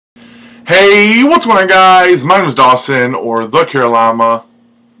Hey, what's going on, guys? My name is Dawson, or the Carolama.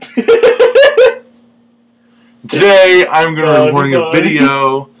 Today, I'm going to be recording a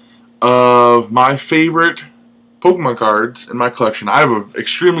video of my favorite Pokemon cards in my collection. I have an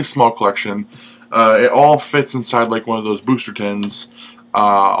extremely small collection. It all fits inside like one of those booster tins.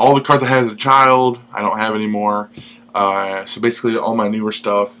 All the cards I had as a child, I don't have anymore. So basically, all my newer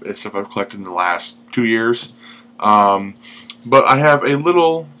stuff is stuff I've collected in the last 2 years. But I have a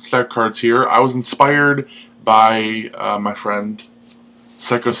little stack of cards here. I was inspired by my friend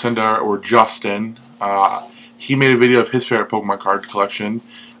Psycho Cinder, or Justin. He made a video of his favorite Pokemon card collection.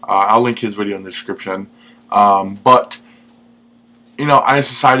 I'll link his video in the description. But you know, I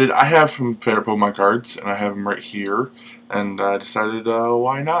decided I have some favorite Pokemon cards, and I have them right here. And I decided,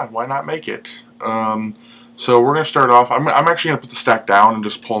 why not? Why not make it? So we're gonna start off. I'm actually gonna put the stack down and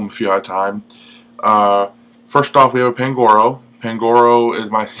just pull them a few at a time. First off, we have a Pangoro. Pangoro is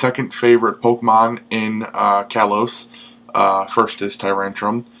my second favorite Pokemon in Kalos. First is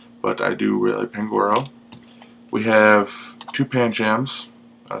Tyrantrum, but I do really like Pangoro. We have two Panchams,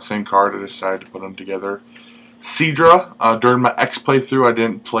 same card. I decided to put them together. Seadra. During my X playthrough, I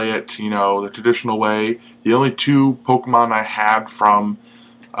didn't play it, you know, the traditional way. The only two Pokemon I had from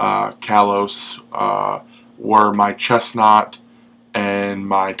Kalos were my Chestnut and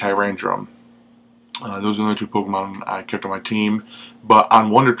my Tyrantrum. Those are the only two Pokemon I kept on my team. But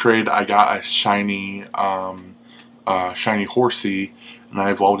on Wonder Trade, I got a shiny Horsey, and I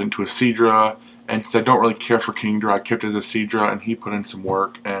evolved into a Seadra. And since I don't really care for Kingdra, I kept it as a Seadra, and he put in some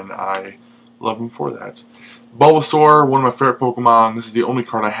work, and I love him for that. Bulbasaur, one of my favorite Pokemon. This is the only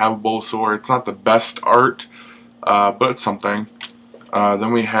card I have of Bulbasaur. It's not the best art, but it's something.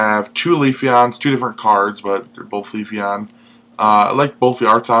 Then we have two Leafeons, two different cards, but they're both Leafeon. I like both the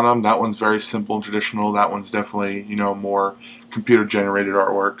arts on them. That one's very simple and traditional. That one's definitely, you know, more computer-generated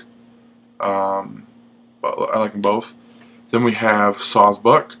artwork. But I like them both. Then we have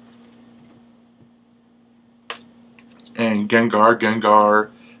Sawsbuck and Gengar.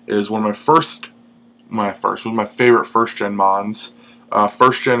 Gengar is one of my favorite first-gen Mons.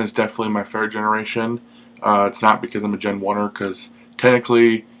 First gen is definitely my favorite generation. It's not because I'm a Gen 1er, because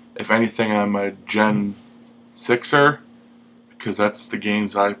technically, if anything, I'm a Gen 6er. Because that's the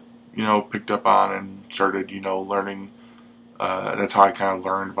games I, you know, picked up on and started, you know, learning. That's how I kind of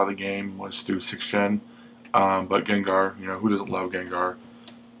learned about the game, was through 6th gen. But Gengar, you know, who doesn't love Gengar?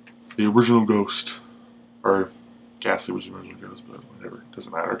 The original Ghost. Or, Ghastly was the original Ghost, but whatever,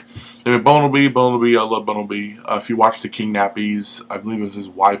 doesn't matter. Then Bunnelby, I love Bunnelby. If you watch the King Nappies, I believe it was his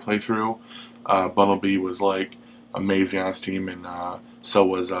Y playthrough, Bunnelby was, like, amazing on his team, and so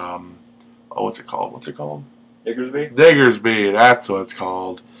was, oh, what's it called? Diggersby, that's what it's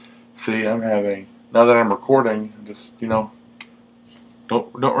called. See, now that I'm recording, just, you know,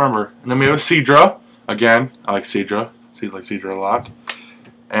 don't remember. And then we have a Seadra. Again, I like Seadra. I like Seadra a lot.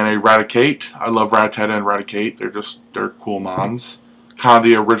 And a Raticate. I love Rattata and Raticate. They're cool Mons. Kind of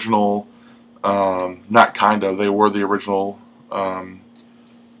the original, not kind of, they were the original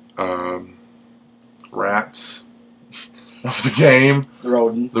rats of the game.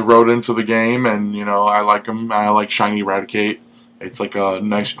 The rodents of the game, and you know, I like them. I like shiny Raticate. It's like a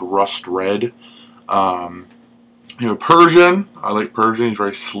nice rust red. You know, Persian. I like Persian. He's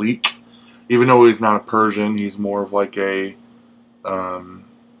very sleek. Even though he's not a Persian, he's more of like a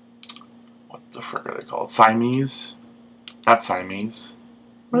what the frick are they called? Siamese? Not Siamese.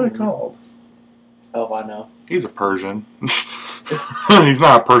 What are they called? Oh, I know. He's a Persian. He's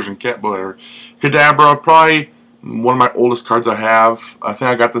not a Persian cat, but whatever. Kadabra, probably one of my oldest cards I have. I think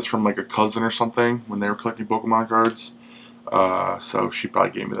I got this from like a cousin or something when they were collecting Pokemon cards. So she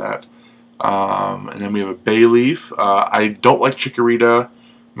probably gave me that. And then we have a Bayleaf. I don't like Chikorita.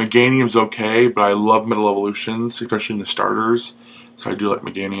 Meganium's okay, but I love Metal Evolutions, especially in the starters. So I do like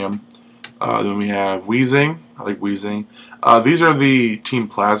Meganium. Then we have Weezing. I like Weezing. These are the Team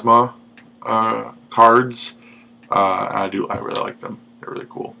Plasma cards. I really like them. They're really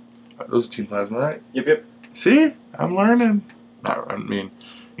cool. Those are Team Plasma, right? Yep. See? I'm learning. I mean,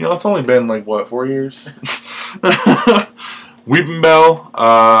 you know, it's only been like, what, 4 years? Weeping Bell.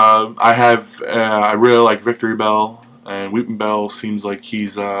 I really like Victory Bell. And Weeping Bell seems like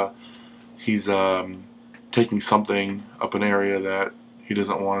he's taking something up an area that he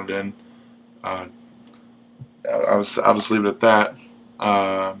doesn't want it in. I'll just leave it at that.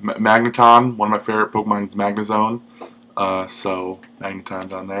 Magneton. One of my favorite Pokemon is Magnezone. So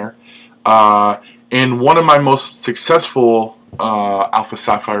Magneton's on there. In one of my most successful Alpha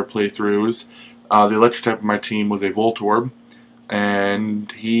Sapphire playthroughs, the electric type of my team was a Voltorb,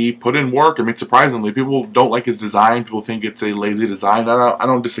 and he put in work. I mean, surprisingly, people don't like his design. People think it's a lazy design. I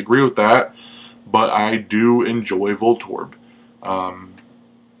don't disagree with that, but I do enjoy Voltorb. And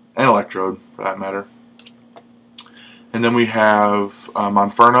Electrode, for that matter. And then we have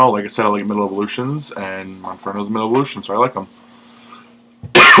Monferno. Like I said, I like middle evolutions, and Monferno's middle evolution, so I like them.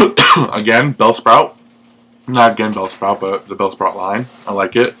 Again, Bellsprout. Not again Bellsprout, but the Bellsprout line. I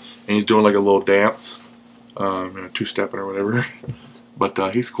like it. And he's doing like a little dance, two-stepping or whatever. But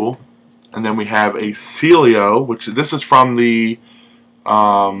he's cool. And then we have a Celio, which this is from the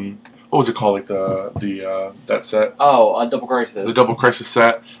what was it called? Like that set. Oh, Double Crisis. The Double Crisis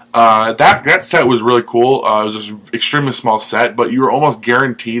set. That set was really cool. It was just an extremely small set, but you were almost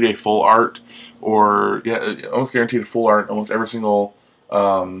guaranteed a full art, or almost guaranteed a full art almost every single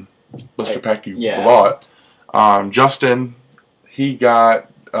blister pack you bought. Justin, he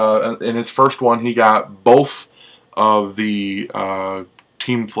got in his first one, he got both of the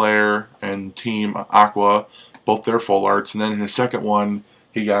Team Flare and Team Aqua, both their full arts, and then in his second one,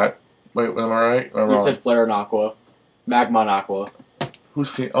 he got. Wait, am I right? Am I wrong? You said Flare and Aqua. Magma and Aqua.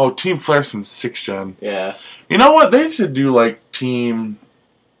 Who's Team? Oh, Team Flare's from 6th Gen. Yeah. You know what? They should do like Team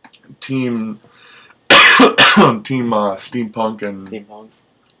Steampunk and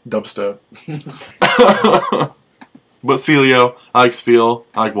Dubstep. But Celio, I like Sfeel,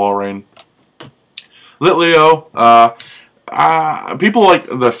 I like Walrein. Litleo, people like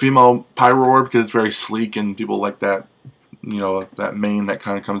the female Pyroar because it's very sleek and people like that. That mane that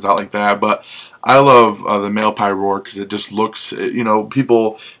kind of comes out like that. But I love the male Pyroar because it just looks,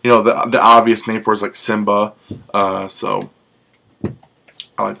 people, the obvious name for it is like Simba. So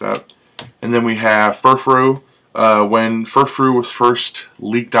I like that. And then we have Furfrou. When Furfrou was first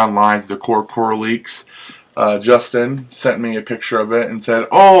leaked online, the core leaks, Justin sent me a picture of it and said,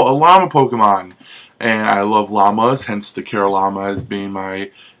 "Oh, a llama Pokemon." And I love llamas, hence the Kara Llama as being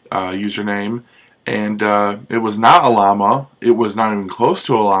my username. And it was not a llama. It was not even close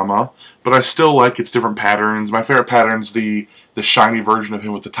to a llama. But I still like its different patterns. My favorite pattern's the shiny version of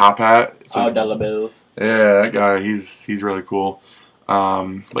him with the top hat. Delabills. Yeah, that guy. He's really cool.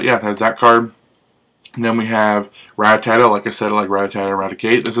 But yeah, that's that card. And then we have Rattata. Like I said, I like Rattata and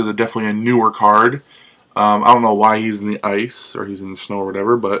Raticate. This is definitely a newer card. I don't know why he's in the ice or he's in the snow or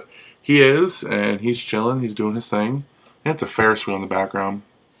whatever, but he is, and he's chilling. He's doing his thing. And it's a Ferris wheel in the background.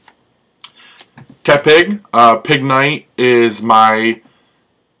 Tepig. Pignite is my...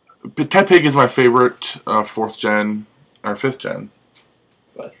 Tepig is my favorite 4th gen, or 5th gen.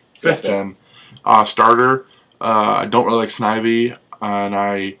 5th gen. Starter. I don't really like Snivy, and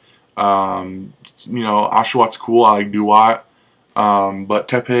I... Oshawott cool. I like Duat. But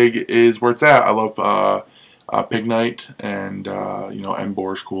Tepig is where it's at. I love Pignite, and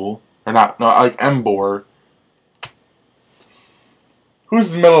Emboar's cool. Or not? No, I like Emboar.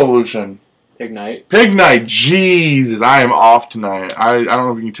 Who's the middle evolution? Pignite. Pignite. Jesus, I am off tonight. I don't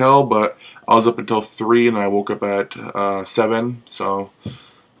know if you can tell, but I was up until 3, and then I woke up at 7, so a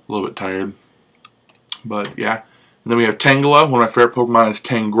little bit tired. But yeah. And then we have Tangela. One of my favorite Pokemon is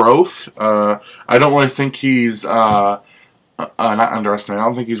Tangrowth. I don't really think he's not underestimated. I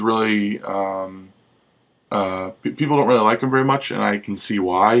don't think he's really people don't really like him very much, and I can see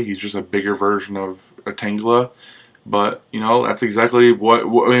why. He's just a bigger version of a Tangela. But that's exactly what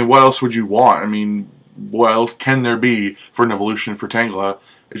I mean. What else would you want? I mean, what else can there be for an evolution for Tangela?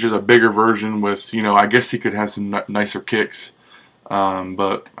 It's just a bigger version with I guess he could have some nicer kicks.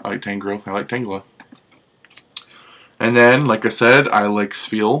 But I like Tangrowth. I like Tangela. And then, like I said, I like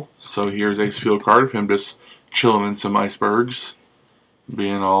Sfeel. So here's a Sfeel card of him just chilling in some icebergs,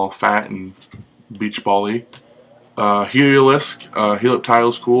 being all fat and beach bally. Heliolisk.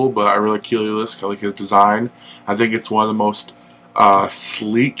 Helioptile's cool, but I really like Heliolisk. I like his design. I think it's one of the most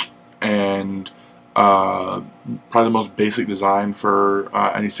sleek and probably the most basic design for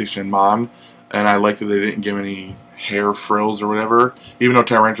any 6th gen Mon. And I like that they didn't give any hair frills or whatever. Even though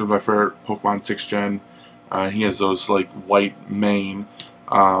Tyranitar was my favorite Pokemon 6th gen. He has those like white mane,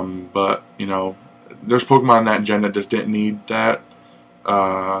 but there's Pokemon in that gen that just didn't need that.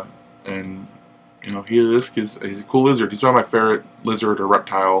 And Heliolisk he's a cool lizard. He's one of my favorite lizard or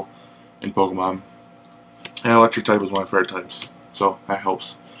reptile in Pokemon. And electric type is one of my favorite types, so that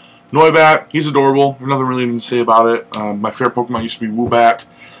helps. Noibat, he's adorable. There's nothing really to say about it. My favorite Pokemon used to be Woobat,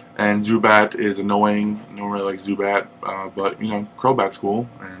 and Zubat is annoying. No one really likes Zubat, but Crobat's cool,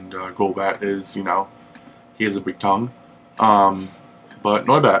 and Golbat is he has a big tongue. But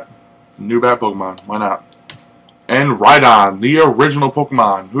Noibat. New bat Pokemon. Why not? And Rhydon. The original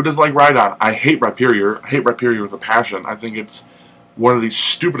Pokemon. Who does like Rhydon? I hate Rhyperior. I hate Rhyperior with a passion. I think it's one of the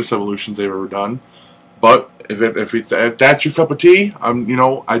stupidest evolutions they've ever done. But if that's your cup of tea, I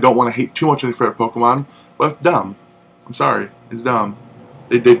don't want to hate too much on your favorite Pokemon, but it's dumb. I'm sorry, it's dumb.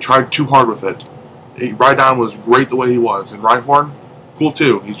 They tried too hard with it. Rhydon was great the way he was, and Rhyhorn, cool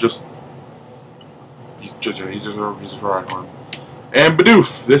too. He's just a Rhyhorn. And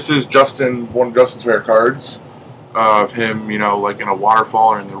Bidoof. This is one of Justin's favorite cards of him, like in a waterfall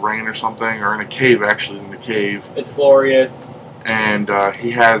or in the rain or something, or in a cave. Actually, he's in a cave. It's glorious. And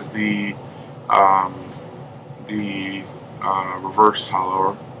he has the reverse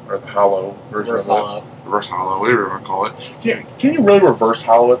hollow, or the hollow version of it. Reverse hollow, whatever you want to call it. Can you really reverse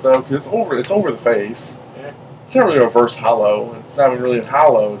hollow it though? Because it's over the face. Yeah. It's not really a reverse hollow. It's not even really a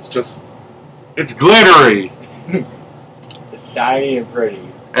hollow. It's glittery. It's shiny and pretty.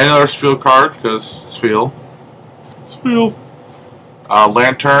 And another Spheal card, because Spheal.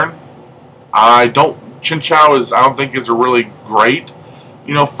 Lantern. Chinchou I don't think is a really great,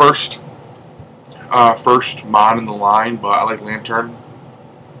 first mon in the line, but I like Lantern.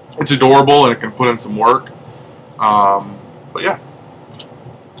 It's adorable and it can put in some work. But yeah.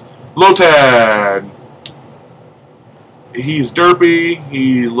 Lotad. He's derpy.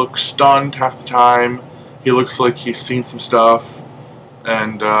 He looks stunned half the time. He looks like he's seen some stuff.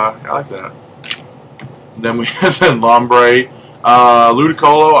 And I like that. And then we have Lombre.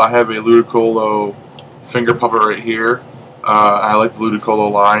 Ludicolo. I have a Ludicolo finger puppet right here. I like the Ludicolo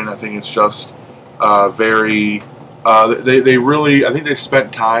line. I think it's just very... they really... I think they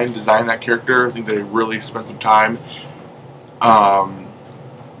spent time designing that character. I think they really spent some time.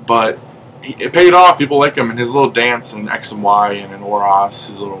 But it paid off. People like him. And his little dance in X and Y and in Oros,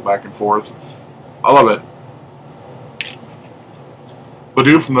 his little back and forth. I love it.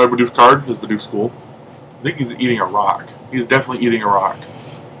 Bidoof, another Bidoof card, because Bidoof's cool. I think he's eating a rock. He's definitely eating a rock.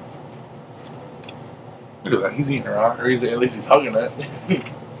 Look at that, he's eating a rock, or at least he's hugging it.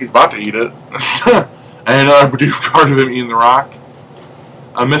 He's about to eat it. And another Bidoof card of him eating the rock.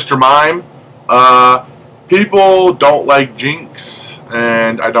 Mr. Mime. People don't like Jinx,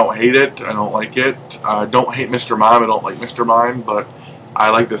 and I don't hate it. I don't like it. I don't hate Mr. Mime. I don't like Mr. Mime, but I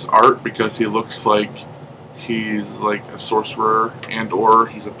like this art because he looks like he's like a sorcerer or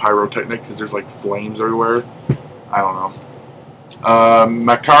he's a pyrotechnic because there's like flames everywhere. I don't know.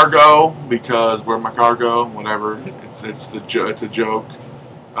 Macargo, because we're Macargo, whatever. It's a joke.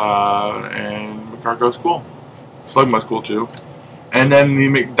 And Macargo's cool. Slugma's cool too. And then the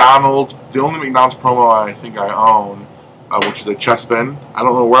only McDonald's promo I think I own, which is a Chespin. I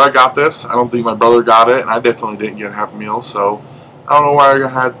don't know where I got this. I don't think my brother got it, and I definitely didn't get a Happy Meal, so I don't know where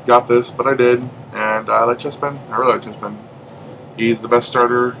I got this, but I did. And I like Chespin. I really like Chespin. He's the best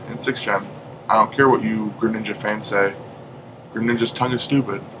starter in 6th Gen. I don't care what you Greninja fans say. Greninja's tongue is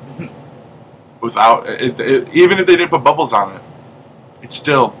stupid. Without even if they didn't put bubbles on it, it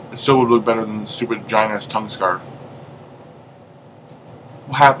still would look better than the stupid giant ass tongue scarf.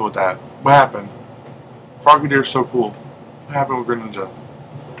 What happened with that? What happened? Frogadier is so cool. What happened with Greninja?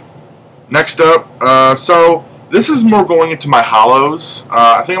 Next up, so this is more going into my hollows.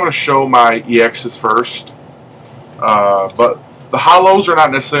 I think I'm going to show my EXs first. But the hollows are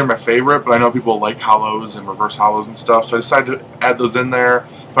not necessarily my favorite, but I know people like hollows and reverse hollows and stuff, so I decided to add those in there.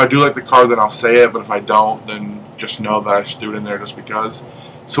 If I do like the card, then I'll say it, but if I don't, then just know that I just threw it in there just because.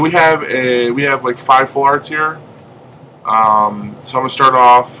 So we have like 5 full arts here. So I'm going to start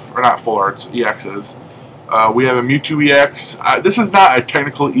off, or not full arts, EXs. We have a Mewtwo EX. This is not a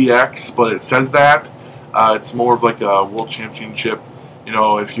technical EX, but it says that. It's more of like a World Championship,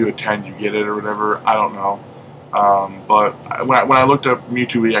 if you attend, you get it or whatever. I don't know. But when I looked up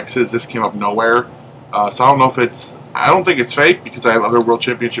Mewtwo EXs, this came up nowhere. So I don't know if I don't think it's fake because I have other World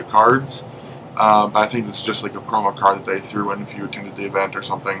Championship cards. But I think this is just like a promo card that they threw in if you attended the event or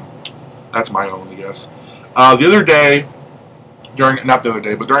something. That's my own, I guess. The other day, not the other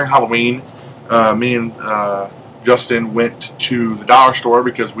day, but during Halloween, me and Justin went to the dollar store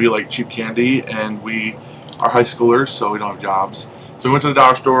because we like cheap candy and we are high schoolers, so we don't have jobs. So we went to the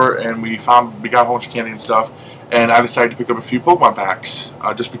dollar store and we got a whole bunch of candy and stuff. And I decided to pick up a few Pokemon packs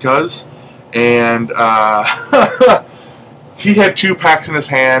just because. And he had 2 packs in his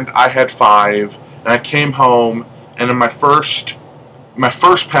hand. I had 5, and I came home. And in my first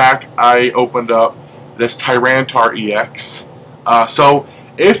pack, I opened up this Tyranitar EX. So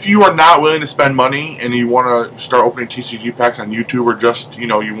if you are not willing to spend money and you want to start opening TCG packs on YouTube, or just you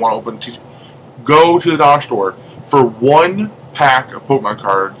want to open go to the dollar store for 1 pack of Pokemon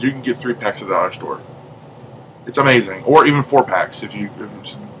cards. You can get 3 packs at the dollar store. It's amazing, or even 4 packs if it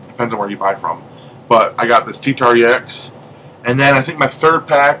depends on where you buy from. But I got this T-Tar EX, and then I think my 3rd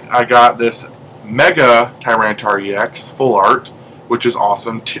pack I got this Mega Tyranitar EX full art, which is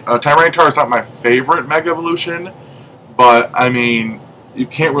awesome. Tyranitar is not my favorite Mega Evolution, but I mean, you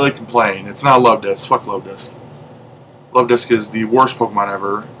can't really complain. It's not Luvdisc. Fuck Luvdisc. Luvdisc is the worst Pokemon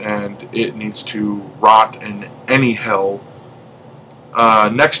ever, and it needs to rot in any hell.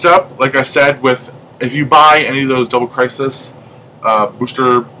 Next up, like I said, if you buy any of those Double Crisis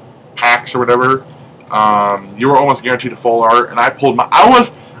booster packs or whatever, you were almost guaranteed a full art. And I pulled my.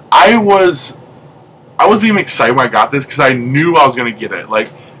 I wasn't even excited when I got this because I knew I was gonna get it. Like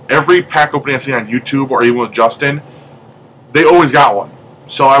every pack opening I see on YouTube or even with Justin, they always got one.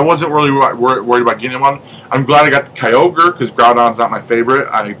 So I wasn't really worried about getting one. I'm glad I got the Kyogre because Groudon's not my favorite.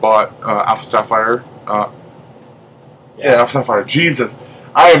 I bought Alpha Sapphire. Yeah, Alpha Sapphire. Jesus,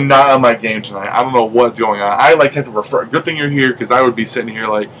 I am not on my game tonight. I don't know what's going on. I like have to refer. Good thing you're here because I would be sitting here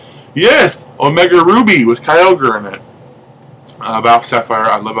like, yes, Omega Ruby with Kyogre in it. Alpha Sapphire.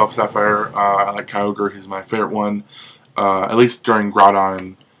 I love Alpha Sapphire. I like Kyogre. He's my favorite one. At least during Groudon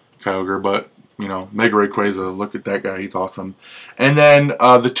and Kyogre, but. You know, Mega Rayquaza, look at that guy, he's awesome. And then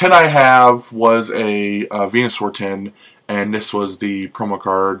the tin I have was a Venusaur tin, and this was the promo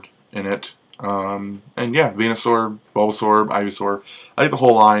card in it. And yeah, Venusaur, Bulbasaur, Ivysaur, I like the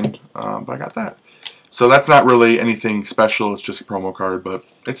whole line, but I got that. So that's not really anything special, it's just a promo card, but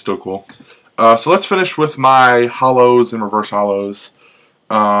it's still cool. So let's finish with my holos and reverse holos.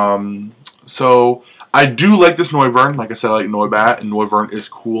 So I do like this Noivern. Like I said, I like Noibat, and Noivern is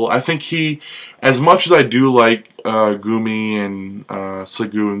cool. I think he, as much as I do like Gumi and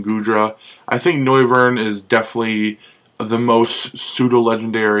Sliggoo and Goodra, I think Noivern is definitely the most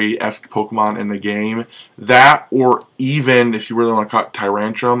pseudo-legendary-esque Pokemon in the game. That, or even, if you really want to call it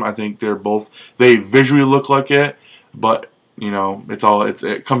Tyrantrum, I think they visually look like it, but, you know, it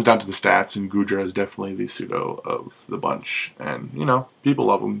comes down to the stats, and Goodra is definitely the pseudo of the bunch. And, you know, people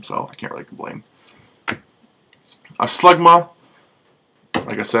love him, so I can't really complain. A Slugma,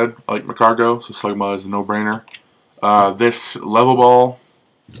 like I said, I like Macargo, so Slugma is a no-brainer. This Level Ball,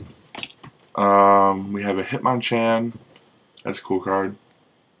 we have a Hitmonchan. That's a cool card.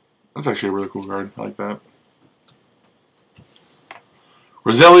 That's actually a really cool card. I like that.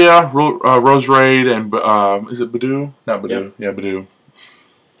 Roselia, Roserade, and is it Badoo? Not Badoo. Yep. Yeah, Badoo.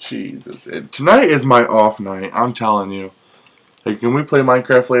 Jesus, tonight is my off night. I'm telling you. Hey, can we play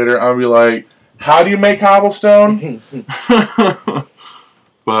Minecraft later? I'll be like, how do you make cobblestone?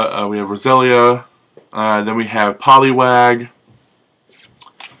 But we have Roselia. Then we have Poliwag.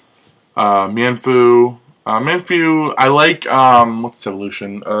 Mienfoo. Mienfoo, I like, what's the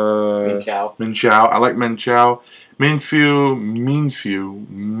evolution? Minchao. Minchao. I like Minchao. Mienfoo.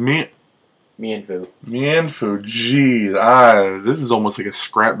 Mienfoo. Jeez. This is almost like a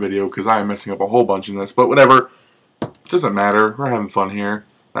scrap video because I am messing up a whole bunch in this. But whatever. Doesn't matter. We're having fun here.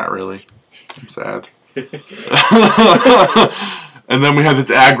 Not really. I'm sad. And then we have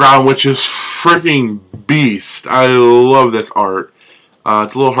this Aggron, which is freaking beast. I love this art.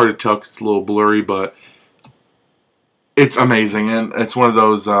 It's a little hard to tell because it's a little blurry, but it's amazing, and it's one of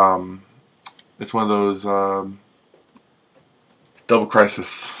those. Double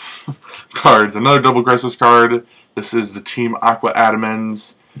Crisis cards. Another Double Crisis card. This is the Team Aqua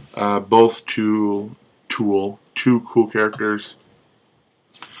Adamans. Both two cool characters.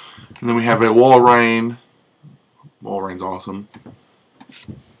 And then we have a Walrein. Walrein's awesome.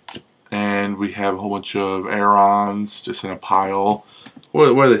 And we have a whole bunch of Aerons just in a pile.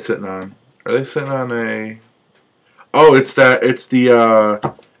 What are they sitting on? Are they sitting on a... Oh, it's like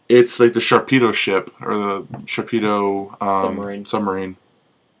the Sharpedo ship, or the Sharpedo submarine.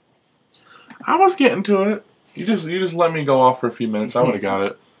 I was getting to it. You just let me go off for a few minutes. I would have got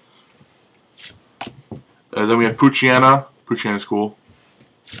it. Then we have Poochyena. Poochyena's cool.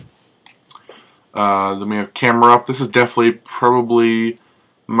 Then we have Camerupt. This is definitely probably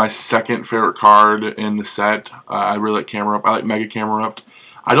my second favorite card in the set. I really like Camerupt. I like Mega Camerupt.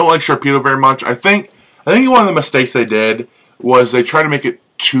 I don't like Sharpedo very much. I think one of the mistakes they did was they tried to make it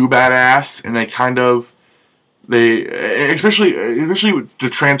too badass, and especially to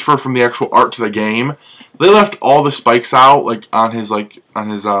transfer from the actual art to the game, they left all the spikes out on his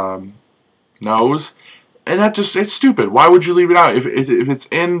nose, and it's stupid. Why would you leave it out if it's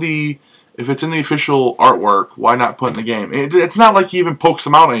in the official artwork? Why not put it in the game? It's not like he even pokes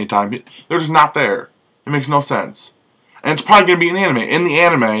them out anytime. They're just not there. It makes no sense. And it's probably going to be in the anime. In the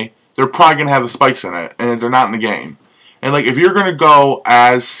anime, they're probably going to have the spikes in it, and they're not in the game. And if you're going to go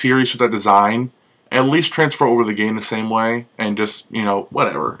as serious with that design, at least transfer over the game the same way, and just,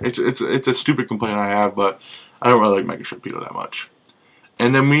 whatever. It's a stupid complaint I have, but I don't really like Mega Sharpedo that much.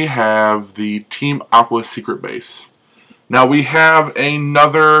 And then we have the Team Aqua Secret Base. Now we have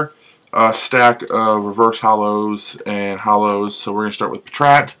another a stack of reverse hollows and hollows. So we're going to start with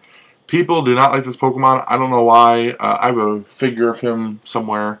Patrat. People do not like this Pokemon. I don't know why. I have a figure of him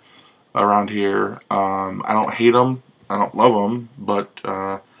somewhere around here. I don't hate him. I don't love him. But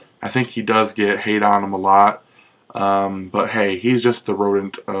I think he does get hate on him a lot. But hey, he's just the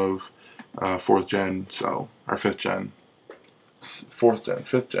rodent of 4th gen. So, or 5th gen. 4th gen.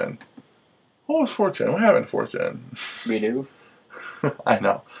 5th gen. What was 4th gen? What happened to 4th gen? We do. I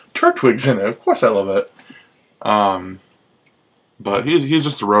know. Turtwig's in it. Of course I love it. But he's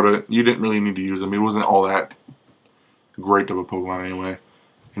just a rodent. You didn't really need to use him. He wasn't all that great of a Pokemon anyway.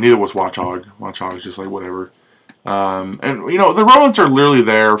 And neither was Watchog. Watchog's just like whatever. And you know, the rodents are literally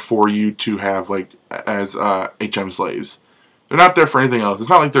there for you to have like as HM slaves. They're not there for anything else. It's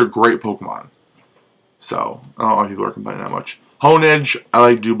not like they're great Pokemon. So I don't know if people are complaining that much. Honedge, I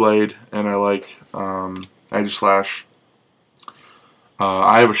like Doublade, and I like Aegislash.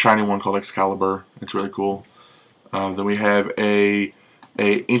 I have a shiny one called Excalibur. It's really cool. Then we have a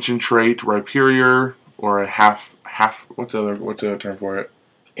ancient trait Rhyperior, or a half. What's the other term for it?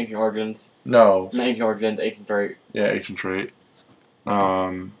 Ancient Origins. No. Not Ancient Origins. Ancient Trait. Yeah, ancient trait.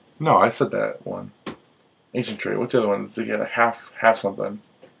 No, I said that one. Ancient trait. What's the other one? It's like a half something.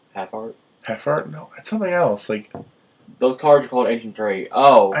 Half Art. Half art? No, it's something else. Like those cards are called Ancient Trait.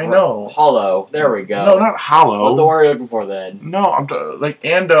 Oh, I know. Hollow. There we go. No, not hollow. What are you looking for then? No, like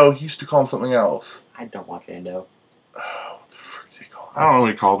Ando. He used to call him something else. I don't watch Ando. Oh, what the frick did he call him? I don't know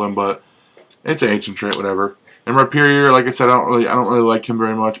what he called him, but it's an ancient trait, whatever. And Rhyperior, like I said, I don't really like him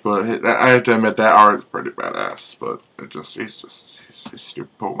very much, but I have to admit that art is pretty badass. But he's a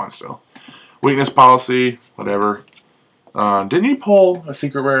stupid Pokemon still. Weakness policy, whatever. Didn't he pull a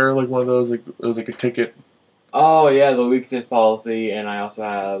secret rare, like one of those? Like it was like a ticket. Oh yeah, the weakness policy, and I also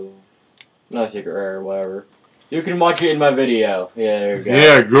have another secret rare or whatever. You can watch it in my video. Yeah, there you go.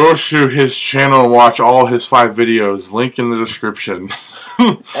 Yeah, go to his channel and watch all his 5 videos. Link in the description.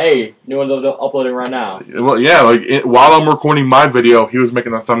 Hey, new one's uploading right now. Well, yeah, like while I'm recording my video, he was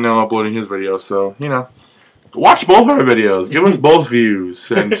making the thumbnail and uploading his video. So, you know, watch both our videos. Give us both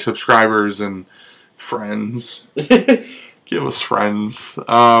views and subscribers and friends. Give us friends.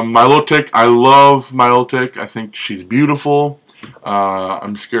 Milotic, I love Milotic. I think she's beautiful.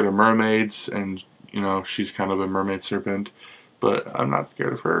 I'm scared of mermaids, and you know she's kind of a mermaid serpent, but I'm not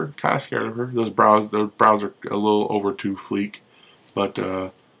scared of her. Kind of scared of her. Those brows are a little over too fleek, but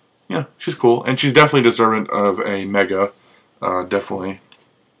yeah, she's cool, and she's definitely deserving of a mega. Definitely.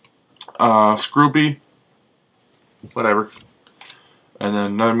 Scroopy, whatever, and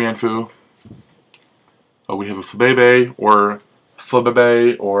then another Manfu. We have a Flabebe or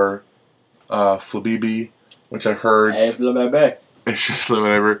Flabibi, which I heard. Hey, Flabebe. It's just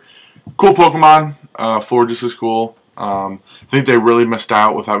whatever. Cool Pokemon. Florges is cool. I think they really missed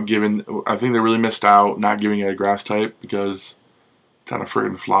out not giving it a grass type because it's on a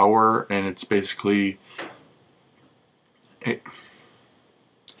friggin' flower and it's basically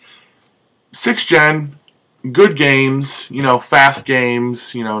 6th gen. Good games, you know, fast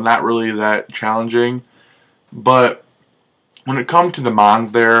games, you know, not really that challenging. But when it comes to the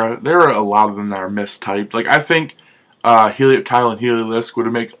Mons there are a lot of them that are mistyped. Like, I think Helioptile and Heliolisk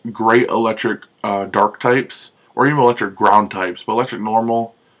would make great electric dark types, or even electric ground types, but electric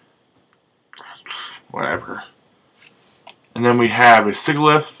normal, whatever. And then we have a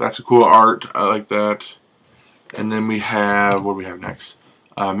Sigilyph. That's a cool art. I like that. And then we have, what do we have next?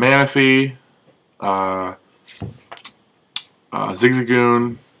 Manaphy,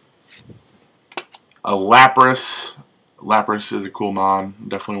 Zigzagoon, Lapras. Lapras is a cool mon.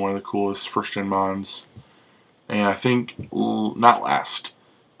 Definitely one of the coolest 1st gen mons. And I think, not last,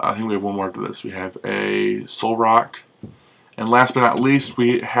 I think we have one more to this. We have a Solrock. And last but not least,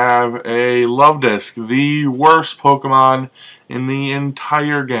 we have a Luvdisc, the worst Pokemon in the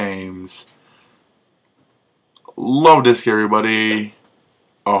entire games. Luvdisc, everybody.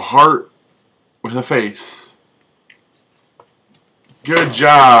 A heart with a face. Good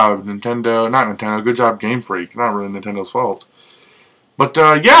job, Nintendo. Not Nintendo. Good job, Game Freak. Not really Nintendo's fault. But,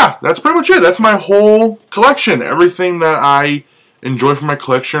 yeah, that's pretty much it. That's my whole collection. Everything that I enjoy from my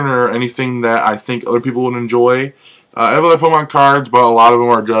collection or anything that I think other people would enjoy. I have other Pokemon cards, but a lot of them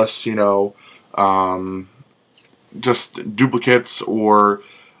are just, you know, just duplicates or,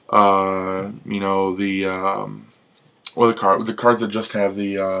 you know, or the cards that just have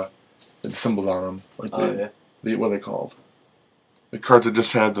the symbols on them. Like what are they called? The cards that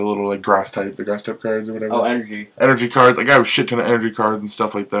just had the little like grass type cards or whatever. Oh, energy. Energy cards. Like I have a shit ton of energy cards and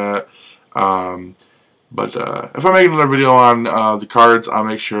stuff like that. But if I make another video on the cards, I'll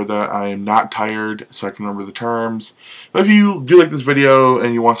make sure that I am not tired so I can remember the terms. But if you do like this video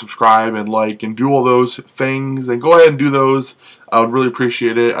and you want to subscribe and like and do all those things, then go ahead and do those. I would really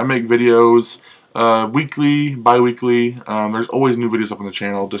appreciate it. I make videos weekly, bi-weekly. There's always new videos up on the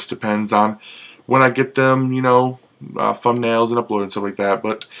channel. Just depends on when I get them, you know, thumbnails and upload and stuff like that.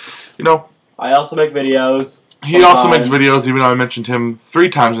 But, you know. I also make videos. He also makes videos, even though I mentioned him 3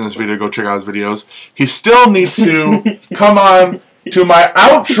 times in this video. Go check out his videos. He still needs to come on to my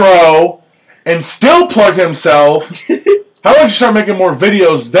outro and still plug himself. How about you start making more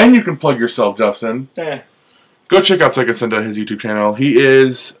videos, then you can plug yourself, Justin. Go check out Second Senda, his YouTube channel.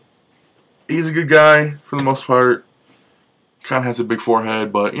 He's a good guy for the most part. Kind of has a big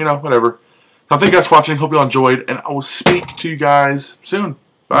forehead, but, you know, whatever. So thank you guys for watching. Hope you all enjoyed, and I will speak to you guys soon.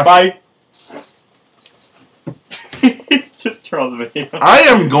 Bye. Bye. Just turn on the video. I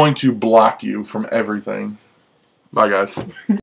am going to block you from everything. Bye, guys.